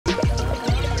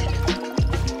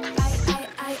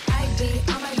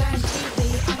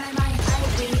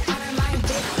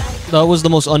That was the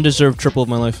most undeserved triple of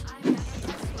my life.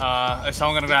 Is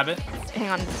someone gonna grab it? Hang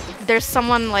on. There's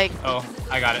someone like... Oh,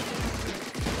 I got it.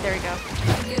 There we go.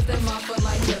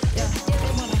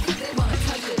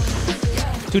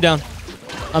 2 down.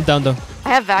 I'm down though. I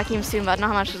have vacuum soon, but I don't know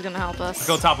how much is gonna help us. Let's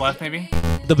go top left, maybe.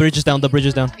 The bridge is down. The bridge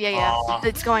is down. Yeah, yeah. Aww.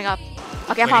 It's going up.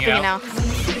 Okay, I'm hopping it now.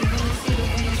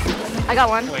 I got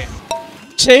one. Wait.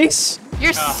 Chase.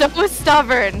 You're so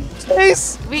stubborn.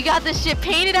 Chase. We got this shit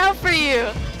painted out for you.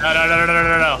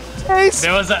 No. Chase.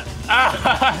 There was a...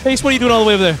 Chase, what are you doing all the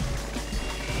way over there?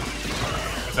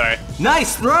 Sorry.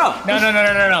 Nice throw!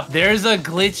 No. There's a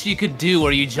glitch you could do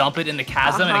where you jump it in the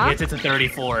chasm and it gets it to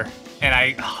 34. And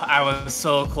I was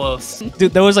so close.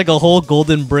 Dude, there was like a whole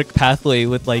golden brick pathway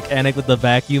with like Anike with the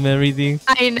vacuum and everything.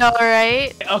 I know,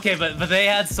 right? Okay, but they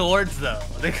had swords though.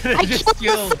 They could I have just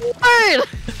killed killed. the sword!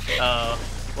 Oh,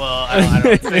 well, I don't know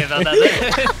what to say about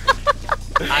that.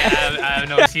 I have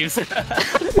no excuse.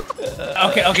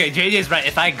 Okay, JJ's right.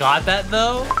 If I got that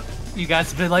though, you guys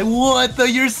have been like, what the?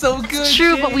 You're so good. It's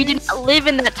true, James. but we did not live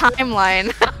in that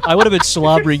timeline. I would have been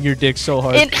slobbering your dick so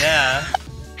hard. Yeah.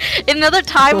 In another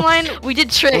timeline, we did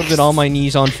tricks. I would have been on my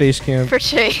knees on face cam. For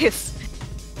Chase.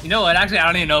 You know what? Actually, I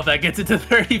don't even know if that gets it to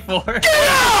 34.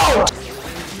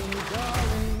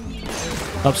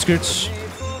 Upskirts.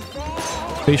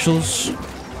 Facials.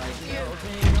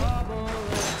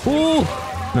 Ooh.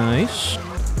 Nice.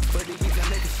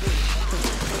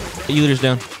 E-leader's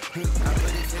down.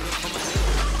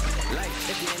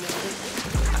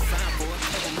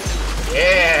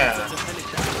 Yeah.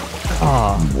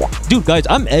 Dude, guys,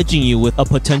 I'm edging you with a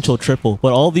potential triple,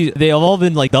 but they have all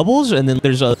been like doubles, and then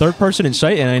there's a third person in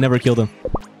sight, and I never killed him.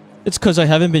 It's because I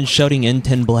haven't been shouting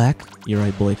N10 black. You're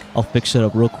right, Blake. I'll fix it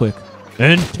up real quick.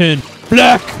 N10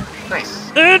 black.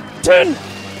 Nice. N10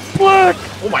 black.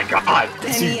 Oh my god.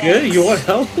 Is you good? You want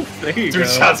help? There you Dude go.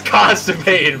 sounds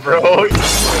constipated, bro.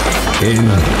 N10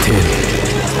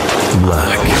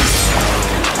 black.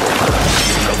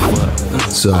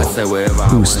 So,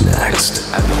 who's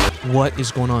next? What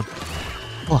is going on?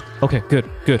 Fuck. Okay, good.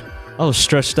 I was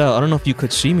stressed out. I don't know if you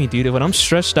could see me, dude. When I'm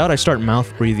stressed out, I start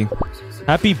mouth breathing.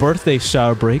 Happy birthday,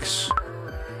 SourBraix.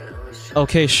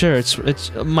 Okay, sure.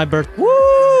 It's my birth.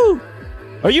 Woo!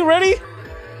 Are you ready?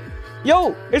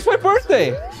 Yo, it's my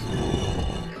birthday.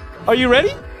 Are you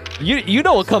ready? You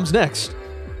know what comes next.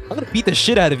 I'm gonna beat the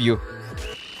shit out of you.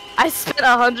 I spent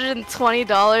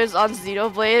 $120 on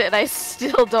Xenoblade and I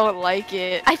still don't like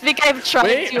it. I think I've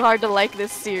tried too hard to like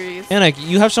this series. Anike,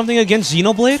 you have something against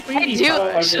Xenoblade? I do,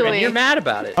 actually. And you're mad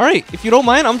about it. Alright, if you don't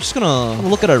mind, I'm just gonna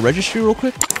look at our registry real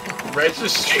quick.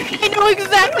 Registry. I know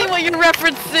exactly what you're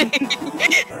referencing.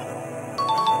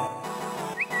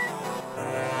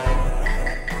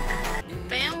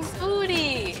 Bam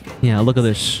booty. Yeah, look at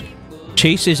this.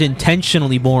 Chase is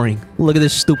intentionally boring. Look at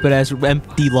this stupid ass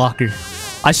empty locker.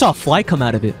 I saw a fly come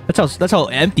out of it. That's how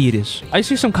empty it is. I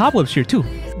see some cobwebs here too.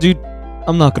 Dude,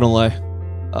 I'm not gonna lie.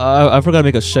 I forgot to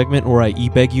make a segment where I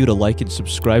e-beg you to like and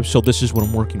subscribe, so this is what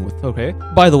I'm working with, okay?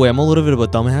 By the way, I'm a little bit of a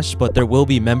dumbass, but there will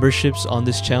be memberships on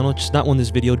this channel, just not when this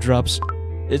video drops.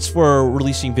 It's for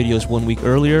releasing videos 1 week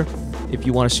earlier. If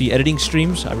you want to see editing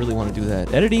streams, I really want to do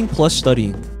that. Editing plus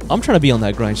studying. I'm trying to be on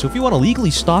that grind, so if you want to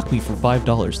legally stalk me for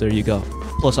 $5, there you go.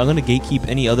 Plus, I'm gonna gatekeep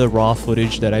any other raw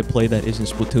footage that I play that isn't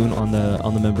Splatoon on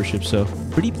the membership. So,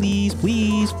 pretty please,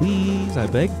 I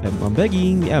beg. I'm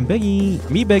begging. Yeah, I'm begging.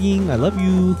 Me begging. I love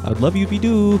you. I'd love you if you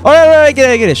do. All right,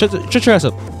 get it. Shut your ass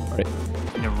up. All right.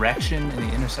 An erection in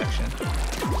the intersection.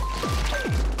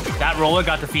 That roller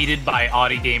got defeated by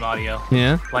Audi Game Audio.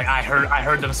 Yeah. Like I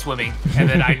heard them swimming, and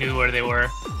then I knew where they were.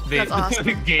 That's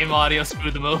awesome. Game Audio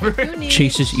screwed them over.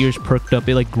 Chase's ears perked up.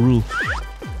 They like grew.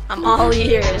 I'm all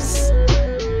ears.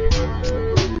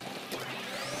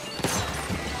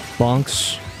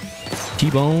 Bonks.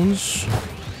 T-bones.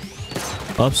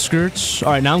 Upskirts.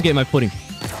 All right, now I'm getting my footing.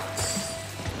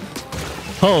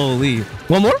 Holy.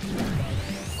 One more?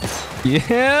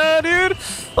 Yeah, dude.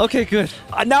 Okay, good.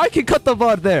 Now I can cut the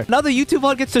VOD there. Now the YouTube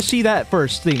VOD gets to see that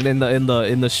first thing in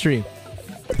the stream.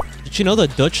 Did you know the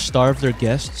Dutch starve their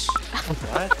guests?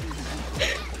 What?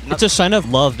 It's a sign of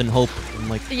love and hope,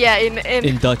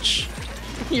 in Dutch.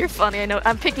 You're funny. I know.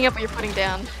 I'm picking up what you're putting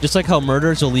down. Just like how murder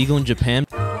is illegal in Japan.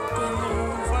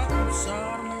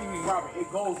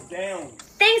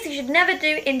 Things you should never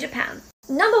do in Japan.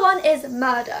 Number 1 is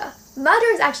murder. Murder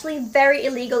is actually very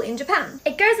illegal in Japan.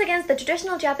 It goes against the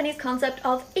traditional Japanese concept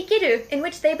of ikiru, in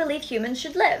which they believe humans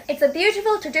should live. It's a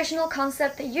beautiful traditional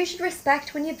concept that you should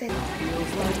respect when you visit.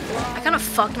 I kind of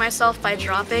fucked myself by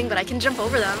dropping, but I can jump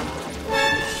over them.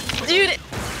 Dude,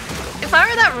 if I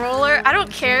were that roller, I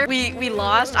don't care. We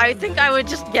lost. I think I would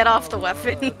just get off the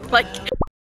weapon. Like...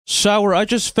 Sour, I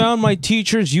just found my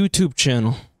teacher's YouTube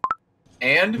channel.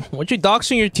 And? What you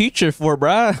doxing your teacher for,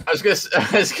 bruh? I was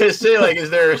gonna say, like, is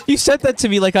there... You said that to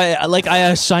me like I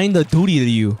assigned the duty to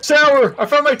you. Sour, I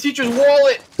found my teacher's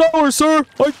wallet! Sour, sir,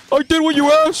 I did what you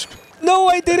asked. No,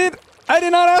 I didn't. I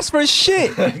did not ask for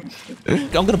shit. I'm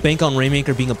gonna bank on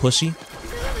Rainmaker being a pussy.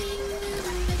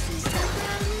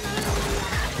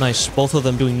 Nice, both of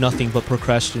them doing nothing but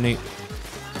procrastinate.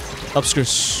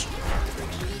 Upskirts.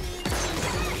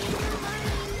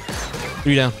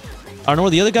 3 down. I don't know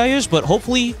where the other guy is, but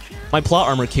hopefully my plot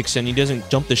armor kicks in. He doesn't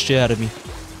jump the shit out of me.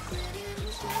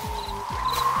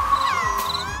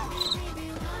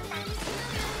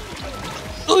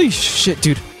 Oh shit,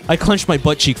 dude. I clenched my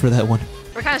butt cheek for that one.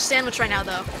 We're kind of sandwiched right now,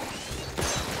 though.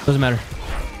 Doesn't matter.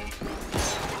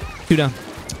 2 down.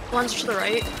 One's to the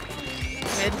right.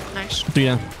 Mid. Nice. 3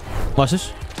 down. Watch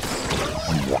this.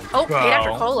 Oh, paid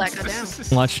after Kolak.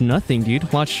 Goddamn. Watch nothing,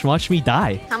 dude. Watch me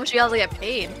die. How much do y'all get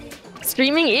paid?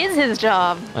 Streaming is his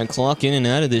job. I clock in and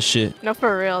out of this shit. No,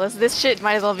 for real. This shit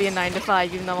might as well be a 9 to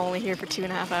 5, even though I'm only here for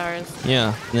 2.5 hours.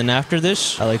 Yeah. And then after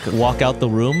this, I like walk out the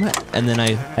room, and then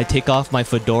I take off my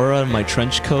fedora and my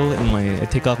trench coat, and I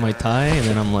take off my tie, and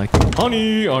then I'm like,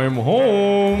 honey, I'm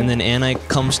home. And then anike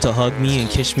comes to hug me and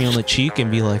kiss me on the cheek and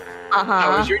be like,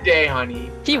 How was your day, honey?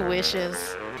 He wishes.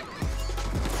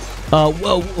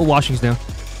 Well, washing's down.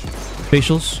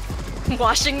 Facials.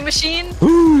 Washing machine?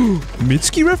 Ooh,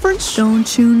 Mitsuki reference?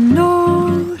 Don't you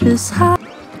notice how...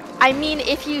 I mean,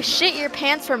 if you shit your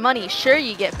pants for money, sure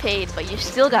you get paid, but you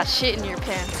still got shit in your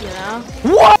pants, you know?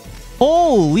 What?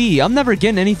 Holy, I'm never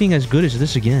getting anything as good as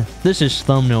this again. This is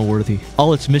thumbnail worthy.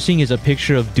 All it's missing is a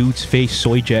picture of dude's face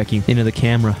soy jacking into the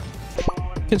camera.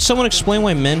 Can someone explain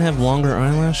why men have longer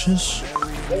eyelashes?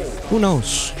 Who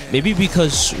knows? Maybe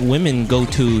because women go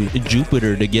to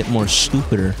Jupiter to get more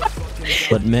stupider.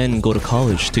 But men go to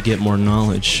college to get more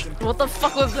knowledge. What the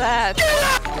fuck was that?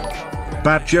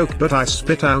 Bad joke, but I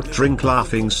spit out drink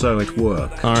laughing, so it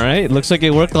worked. Alright, looks like it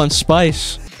worked on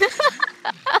Spice.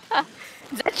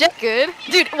 Is that joke good?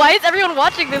 Dude, why is everyone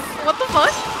watching this? What the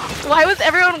fuck? Why was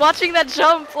everyone watching that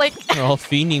jump? Like... They're all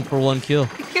fiending for 1 kill.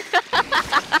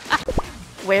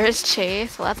 Where's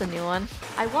Chase? Well, that's a new one.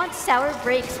 I want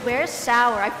SourBraix. Where's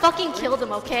Sour? I fucking killed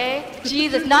him, okay?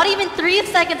 Jesus, not even 3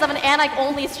 seconds of an anike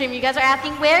only stream. You guys are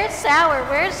asking, where's Sour?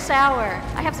 Where's Sour?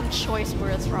 I have some choice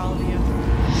words for all of you.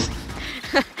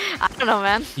 I don't know,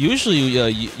 man. Usually,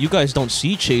 you guys don't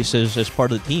see Chase as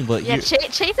part of the team, but yeah,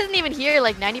 Chase isn't even here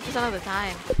like 90% of the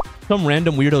time. Some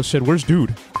random weirdo said, "Where's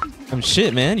dude?"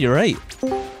 Shit, man, you're right.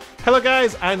 Hello,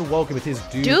 guys, and welcome. It is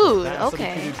Dude. Dude,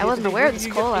 okay. I wasn't aware of this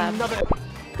collab.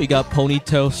 We got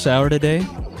Ponytail Sour today.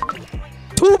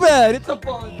 Too bad, it's a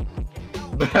bug.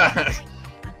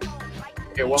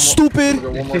 Okay, one Stupid.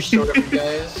 More, one more soda for you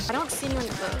guys. I don't see anyone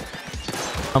vote.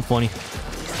 I'm funny.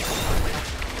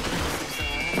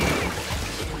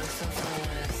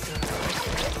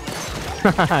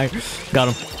 Got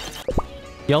him.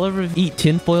 Y'all ever eat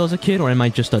tinfoil as a kid, or am I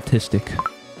just autistic?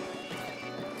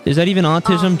 Is that even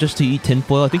autism, just to eat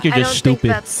tinfoil? I think you're just stupid.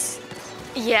 Think that's...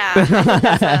 Yeah,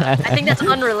 I think that's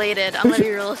unrelated. I'm gonna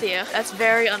be real with you. That's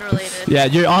very unrelated. Yeah,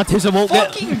 your autism won't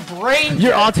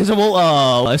Your autism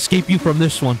won't escape you from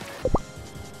this one.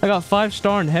 I got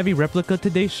 5-star and heavy replica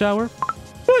today, Sour.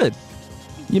 Good.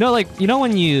 You know,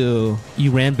 when you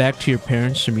ran back to your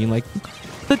parents and being like,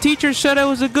 the teacher said I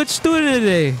was a good student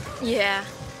today. Yeah.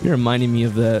 You're reminding me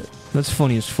of that. That's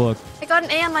funny as fuck. I got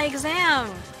an A on my exam.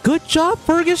 Good job,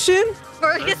 Ferguson.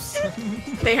 Ferguson.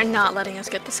 They are not letting us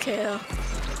get this KO.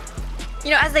 You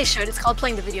know, as they should. It's called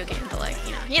playing the video game, but like,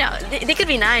 you know, they could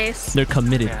be nice. They're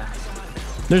committed. Yeah.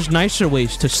 There's nicer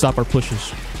ways to stop our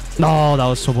pushes. No, that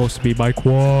was supposed to be my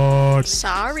quad.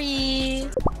 Sorry.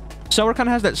 Sour kind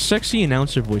of has that sexy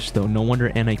announcer voice, though. No wonder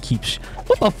anike keeps...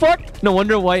 What the fuck? No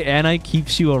wonder why anike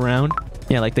keeps you around.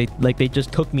 Yeah, like they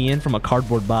just took me in from a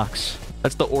cardboard box.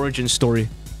 That's the origin story.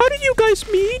 How did you guys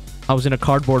meet? I was in a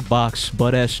cardboard box,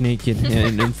 butt-ass naked,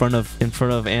 in front of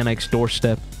anike's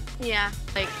doorstep. Yeah,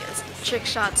 like trick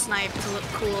shot snipe to look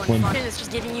cool and fun. It's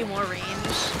just giving you more range.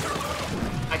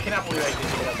 I cannot believe I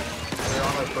didn't get up there. They're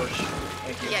on my perch.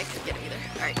 Thank you. Yeah, I couldn't get him either.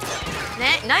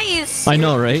 Alright. Nice! I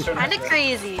know, right? Kinda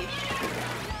crazy.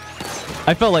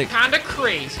 I felt like... Kinda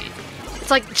crazy.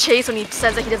 It's like Chase when he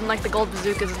says that he doesn't like the gold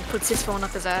bazookas and puts his phone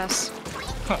up his ass.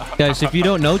 Guys, if you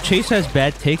don't know, Chase has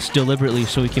bad takes deliberately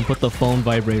so he can put the phone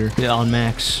vibrator on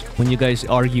max when you guys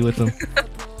argue with him.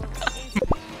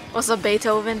 What's up,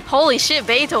 Beethoven? Holy shit,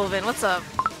 Beethoven, what's up?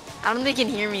 I don't think he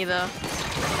can hear me, though.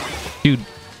 Dude,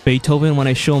 Beethoven, when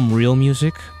I show him real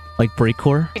music, like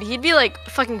breakcore... Dude, he'd be like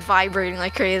fucking vibrating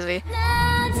like crazy.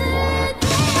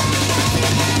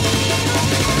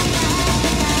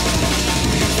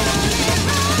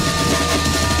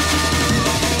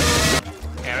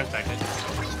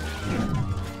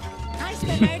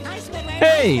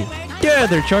 Hey! Get out of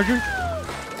there, Charger.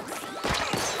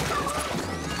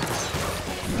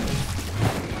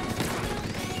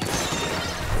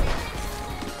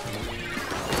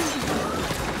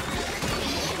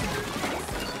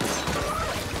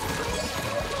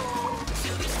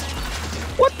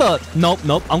 What the? Nope,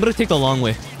 nope. I'm gonna take the long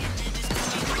way.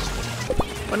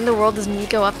 What in the world is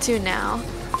Nico up to now?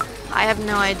 I have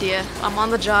no idea. I'm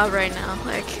on the job right now.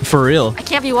 Like, For real. I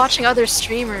can't be watching other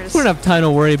streamers. We don't have time to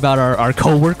worry about our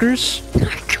co-workers.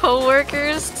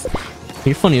 Co-workers?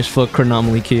 You're funny as fuck,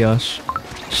 Chronomaly Chaos.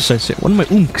 Just I say, what are my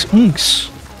oomks? Oomks.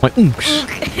 My oomks.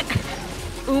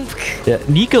 Oomk. Yeah,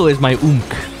 Nico is my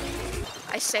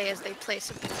oomk. I say as they place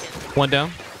a beacon. One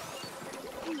down.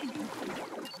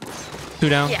 Two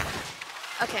down. Yeah.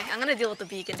 Okay, I'm gonna deal with the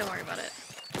beacon. Don't worry about it.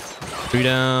 Three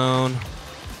down.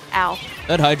 Ow.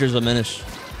 That Hydra's a menace.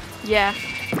 Yeah.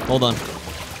 Hold on.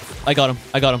 I got him.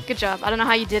 I got him. Good job. I don't know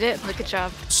how you did it, but good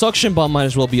job. Suction Bomb might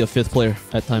as well be a 5th player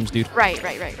at times, dude. Right.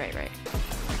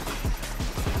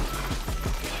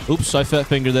 Oops, I fat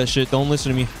fingered that shit. Don't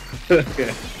listen to me.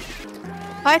 Okay.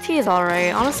 Thai tea is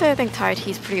alright. Honestly, I think Thai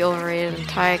tea is pretty overrated, and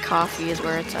Thai coffee is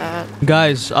where it's at.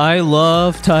 Guys, I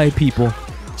love Thai people.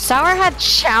 Sour had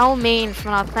chow mein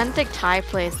from an authentic Thai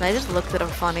place, and I just looked at him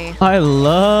funny. I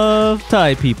love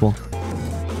Thai people.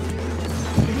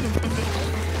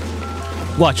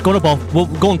 Watch, go to ball. We'll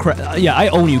go and crab. Yeah, I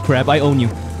own you, crab. I own you.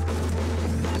 You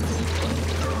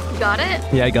got it?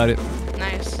 Yeah, I got it.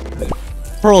 Nice.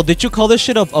 Pearl, did you call this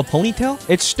shit a ponytail?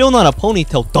 It's still not a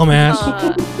ponytail, dumbass.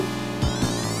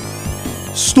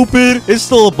 Stupid. It's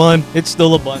still a bun. It's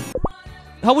still a bun.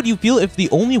 How would you feel if the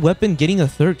only weapon getting a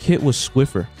 3rd kit was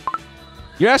Squiffer?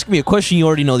 You're asking me a question you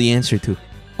already know the answer to.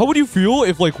 How would you feel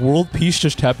if, like, world peace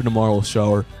just happened tomorrow,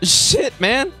 Sour? Shit,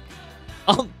 man.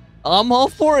 I'm all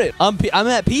for it. I'm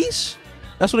at peace.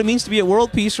 That's what it means to be at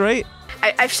world peace, right?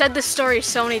 I've said this story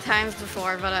so many times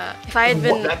before, but if I had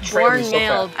been born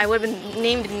male, I would have been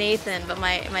named Nathan, but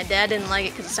my dad didn't like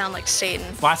it because it sounded like Satan.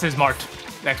 Last is marked.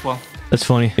 Next one. That's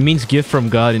funny. It means gift from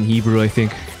God in Hebrew, I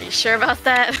think. Are you sure about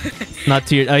that? Not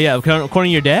to your... yeah, according to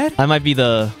your dad, I might be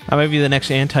the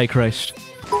next Antichrist.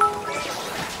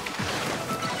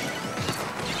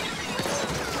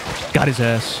 Got his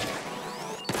ass.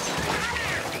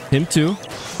 Him too.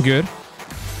 Good.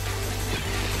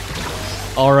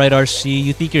 Alright, RC,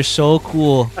 you think you're so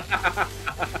cool.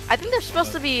 I think there's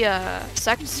supposed to be a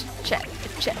sex check.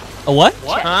 A what?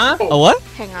 What? Huh? A what?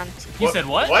 Hang on. You said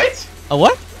what? What? A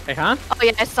what? Hey, huh? Oh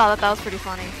yeah, I saw that. That was pretty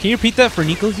funny. Can you repeat that for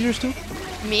Nico's ears too?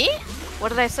 Me? What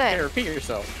did I say? Hey, repeat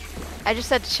yourself. I just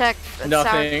said check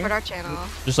Nothing. for our channel.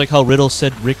 Just like how Riddle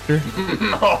said Richter.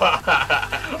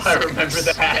 I remember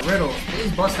that. Riddle,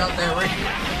 please bust out that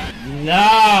Richter.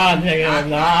 Nah, nigga,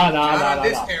 nah.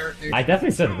 This character. I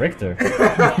definitely said Richter.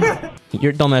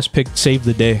 Your dumbass pick saved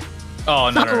the day.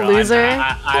 Oh, no. Loser.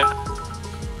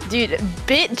 Dude,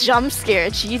 bit jump scare.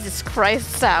 Jesus Christ,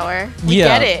 Sour. We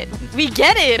get it. We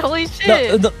get it. Holy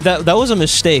shit. That was a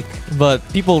mistake, but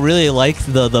people really liked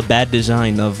the bad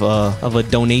design of a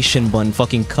donation button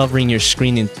fucking covering your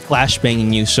screen and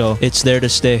flashbanging you, so it's there to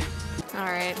stay.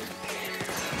 Alright.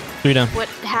 3 down. What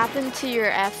happened to your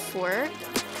F4?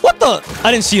 What the?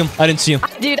 I didn't see him.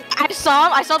 Dude, I saw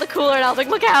him. I saw the cooler and I was like,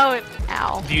 look out.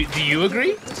 Ow. Do you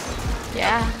agree?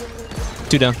 Yeah.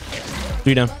 2 down.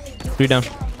 3 down. 3 down.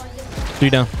 3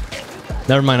 down.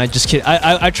 Never mind, I just kidding.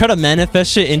 I tried to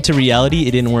manifest it into reality,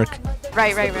 it didn't work.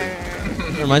 Right.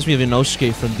 It reminds me of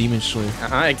Inosuke from Demon Slayer.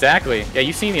 Exactly. Yeah,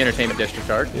 you've seen the Entertainment District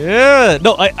card. Yeah.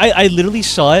 No, I literally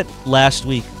saw it last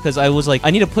week because I was like, I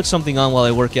need to put something on while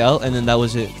I work out, and then that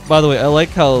was it. By the way, I like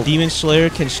how Demon Slayer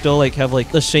can still like have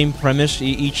like the same premise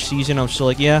each season. I'm still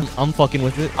like, yeah, I'm fucking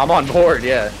with it. I'm on board,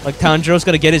 yeah. Like Tanjiro's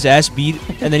gonna get his ass beat,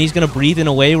 and then he's gonna breathe in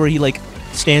a way where he like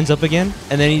stands up again,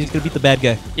 and then he's gonna beat the bad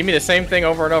guy. Give me the same thing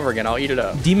over and over again. I'll eat it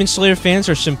up. Demon Slayer fans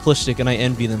are simplistic, and I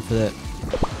envy them for that.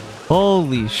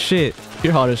 Holy shit.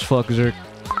 You're hot as fuck, Zerk.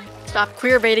 Stop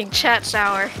queerbaiting chat,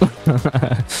 Sour.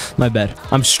 My bad.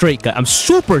 I'm straight, guy. I'm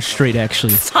super straight,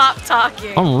 actually. Stop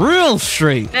talking. I'm real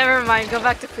straight. Never mind. Go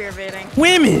back to queerbaiting.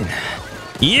 Women!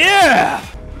 Yeah!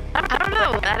 I don't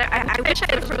know. I wish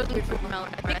I had frozen before milk.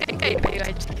 I think I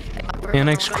just...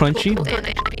 Anike's crunchy?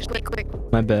 Quick.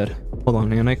 My bad. Hold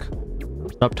on, Anike.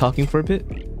 Stop talking for a bit.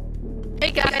 Hey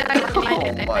guys.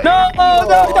 No,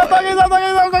 stop talking.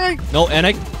 No,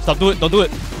 Anike, stop doing it. Don't do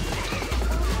it.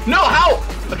 No, how?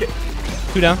 Okay.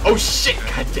 2 down. Oh shit,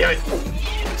 god damn it.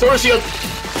 Sword shield.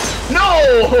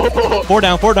 No! 4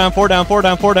 down.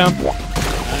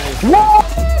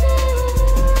 Nice.